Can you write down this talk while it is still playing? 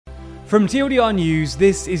From TLDR News,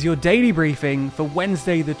 this is your daily briefing for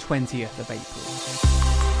Wednesday, the 20th of April.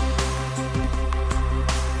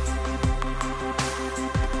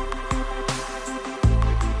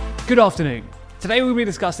 Good afternoon. Today we'll be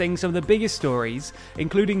discussing some of the biggest stories,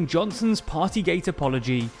 including Johnson's Partygate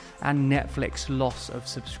apology and Netflix loss of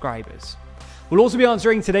subscribers. We'll also be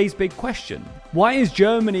answering today's big question. Why is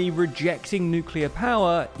Germany rejecting nuclear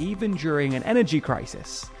power even during an energy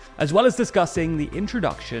crisis? As well as discussing the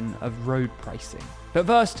introduction of road pricing. But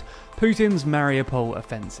first, Putin's Mariupol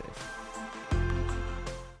offensive.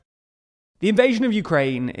 The invasion of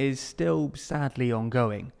Ukraine is still sadly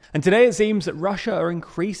ongoing, and today it seems that Russia are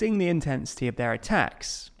increasing the intensity of their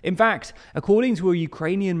attacks. In fact, according to a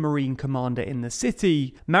Ukrainian Marine commander in the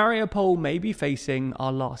city, Mariupol may be facing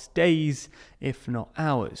our last days, if not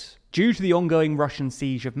hours. Due to the ongoing Russian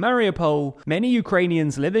siege of Mariupol, many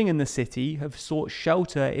Ukrainians living in the city have sought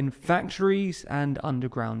shelter in factories and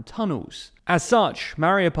underground tunnels. As such,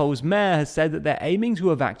 Mariupol's mayor has said that they're aiming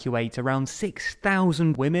to evacuate around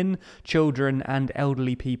 6,000 women, children, and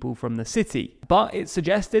elderly people from the city. But it's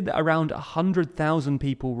suggested that around 100,000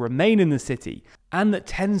 people remain in the city, and that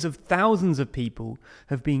tens of thousands of people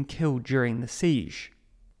have been killed during the siege.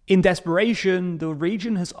 In desperation, the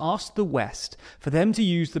region has asked the West for them to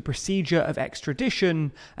use the procedure of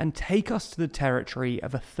extradition and take us to the territory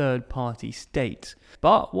of a third-party state.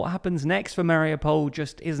 But what happens next for Mariupol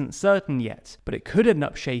just isn't certain yet, but it could end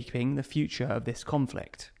up shaping the future of this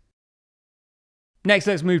conflict. Next,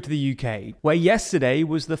 let's move to the UK, where yesterday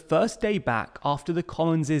was the first day back after the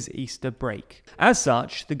Commons' Easter break. As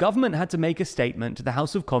such, the government had to make a statement to the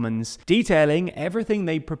House of Commons detailing everything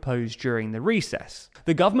they proposed during the recess.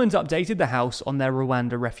 The government updated the House on their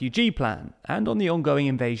Rwanda refugee plan and on the ongoing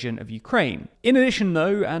invasion of Ukraine. In addition,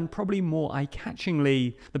 though, and probably more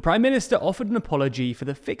eye-catchingly, the Prime Minister offered an apology for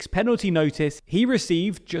the fixed penalty notice he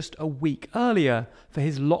received just a week earlier for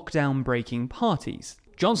his lockdown-breaking parties.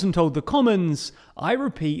 Johnson told the Commons, "I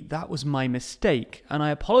repeat, that was my mistake, and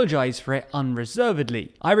I apologise for it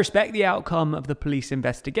unreservedly. I respect the outcome of the police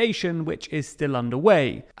investigation, which is still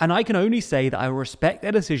underway, and I can only say that I will respect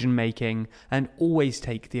their decision-making and always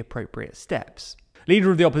take the appropriate steps."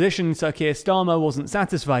 Leader of the opposition, Sir Keir Starmer, wasn't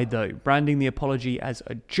satisfied though, branding the apology as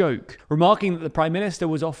a joke, remarking that the Prime Minister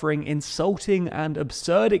was offering insulting and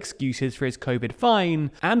absurd excuses for his COVID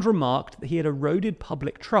fine, and remarked that he had eroded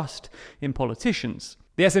public trust in politicians.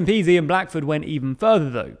 The SNP's Ian Blackford went even further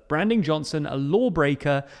though, branding Johnson a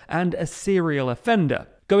lawbreaker and a serial offender,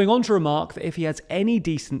 going on to remark that if he has any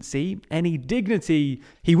decency, any dignity,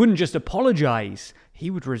 he wouldn't just apologise,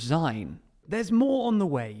 he would resign. There's more on the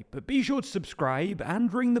way, but be sure to subscribe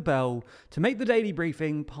and ring the bell to make the daily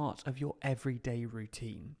briefing part of your everyday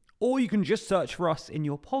routine. Or you can just search for us in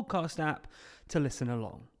your podcast app to listen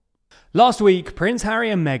along. Last week, Prince Harry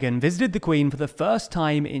and Meghan visited the Queen for the first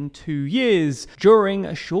time in 2 years during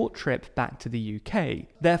a short trip back to the UK,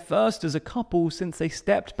 their first as a couple since they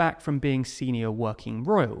stepped back from being senior working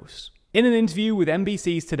royals. In an interview with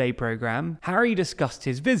NBC's Today programme, Harry discussed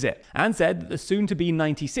his visit and said that the soon-to-be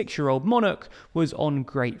 96-year-old monarch was on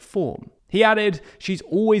great form. He added, "She's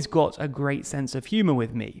always got a great sense of humour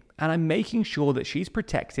with me, and I'm making sure that she's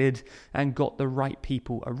protected and got the right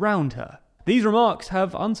people around her." These remarks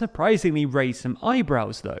have unsurprisingly raised some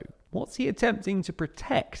eyebrows though. What's he attempting to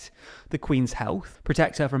protect? The Queen's health?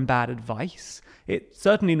 Protect her from bad advice? It's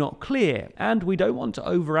certainly not clear, and we don't want to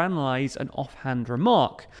overanalyze an offhand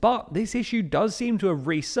remark, but this issue does seem to have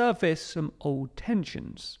resurfaced some old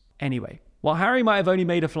tensions. Anyway, while Harry might have only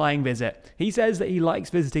made a flying visit, he says that he likes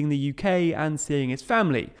visiting the UK and seeing his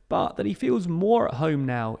family, but that he feels more at home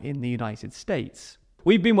now in the United States.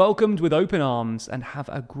 "We've been welcomed with open arms and have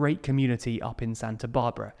a great community up in Santa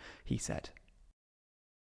Barbara," he said.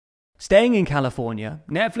 Staying in California,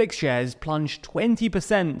 Netflix shares plunged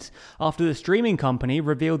 20% after the streaming company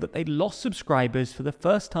revealed that they'd lost subscribers for the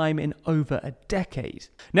first time in over a decade.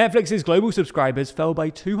 Netflix's global subscribers fell by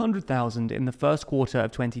 200,000 in the first quarter of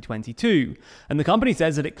 2022, and the company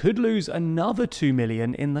says that it could lose another 2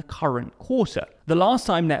 million in the current quarter. The last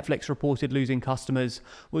time Netflix reported losing customers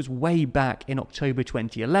was way back in October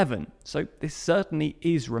 2011, so this certainly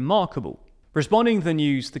is remarkable. Responding to the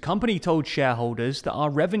news, the company told shareholders that our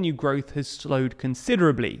revenue growth has slowed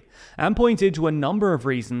considerably and pointed to a number of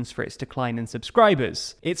reasons for its decline in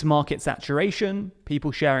subscribers. Its market saturation,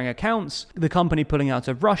 people sharing accounts, the company pulling out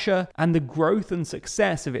of Russia, and the growth and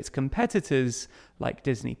success of its competitors like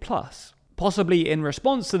Disney+. Possibly in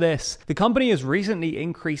response to this, the company has recently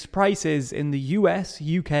increased prices in the US,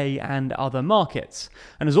 UK, and other markets,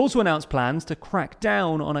 and has also announced plans to crack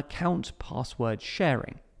down on account password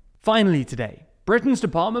sharing. Finally today, Britain's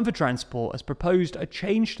Department for Transport has proposed a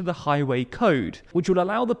change to the highway code, which will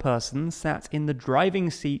allow the person sat in the driving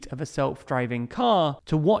seat of a self-driving car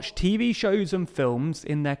to watch TV shows and films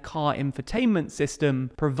in their car infotainment system,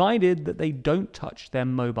 provided that they don't touch their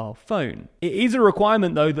mobile phone. It is a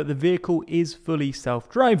requirement, though, that the vehicle is fully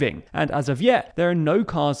self-driving, and as of yet, there are no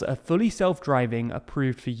cars that are fully self-driving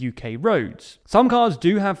approved for UK roads. Some cars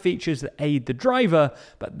do have features that aid the driver,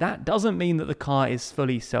 but that doesn't mean that the car is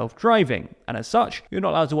fully self-driving, and as such, you're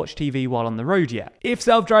not allowed to watch TV while on the road yet. If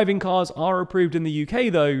self-driving cars are approved in the UK,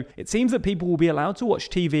 though, it seems that people will be allowed to watch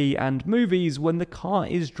TV and movies when the car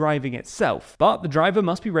is driving itself, but the driver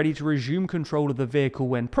must be ready to resume control of the vehicle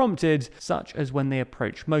when prompted, such as when they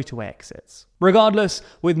approach motorway exits. Regardless,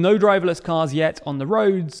 with no driverless cars yet on the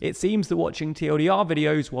roads, it seems that watching TLDR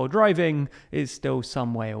videos while driving is still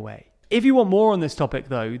some way away. If you want more on this topic,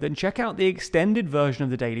 though, then check out the extended version of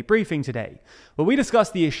the Daily Briefing today, where we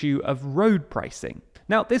discuss the issue of road pricing.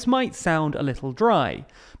 Now, this might sound a little dry,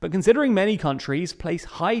 but considering many countries place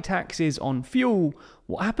high taxes on fuel,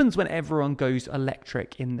 what happens when everyone goes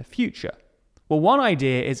electric in the future? Well, one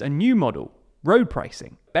idea is a new model, road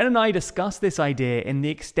pricing. Ben and I discuss this idea in the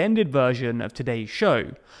extended version of today's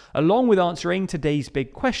show, along with answering today's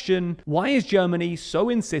big question: why is Germany so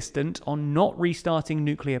insistent on not restarting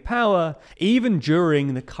nuclear power, even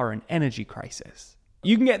during the current energy crisis?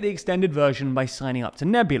 You can get the extended version by signing up to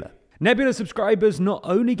Nebula. Nebula subscribers not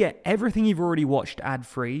only get everything you've already watched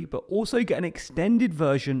ad-free, but also get an extended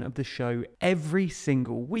version of the show every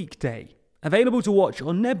single weekday. Available to watch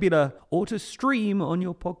on Nebula or to stream on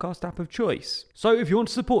your podcast app of choice. So if you want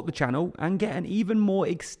to support the channel and get an even more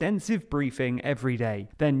extensive briefing every day,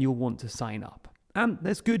 then you'll want to sign up. And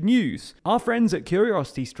there's good news. Our friends at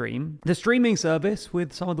CuriosityStream, the streaming service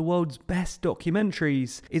with some of the world's best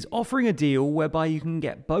documentaries, is offering a deal whereby you can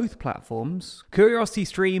get both platforms,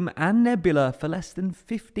 CuriosityStream and Nebula, for less than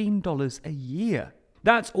 $15 a year.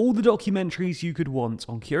 That's all the documentaries you could want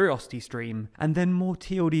on CuriosityStream, and then more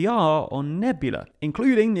TLDR on Nebula,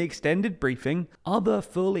 including the extended briefing, other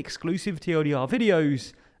full exclusive TLDR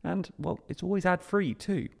videos, and, well, it's always ad-free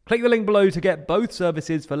too. Click the link below to get both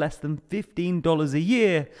services for less than $15 a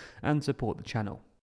year and support the channel.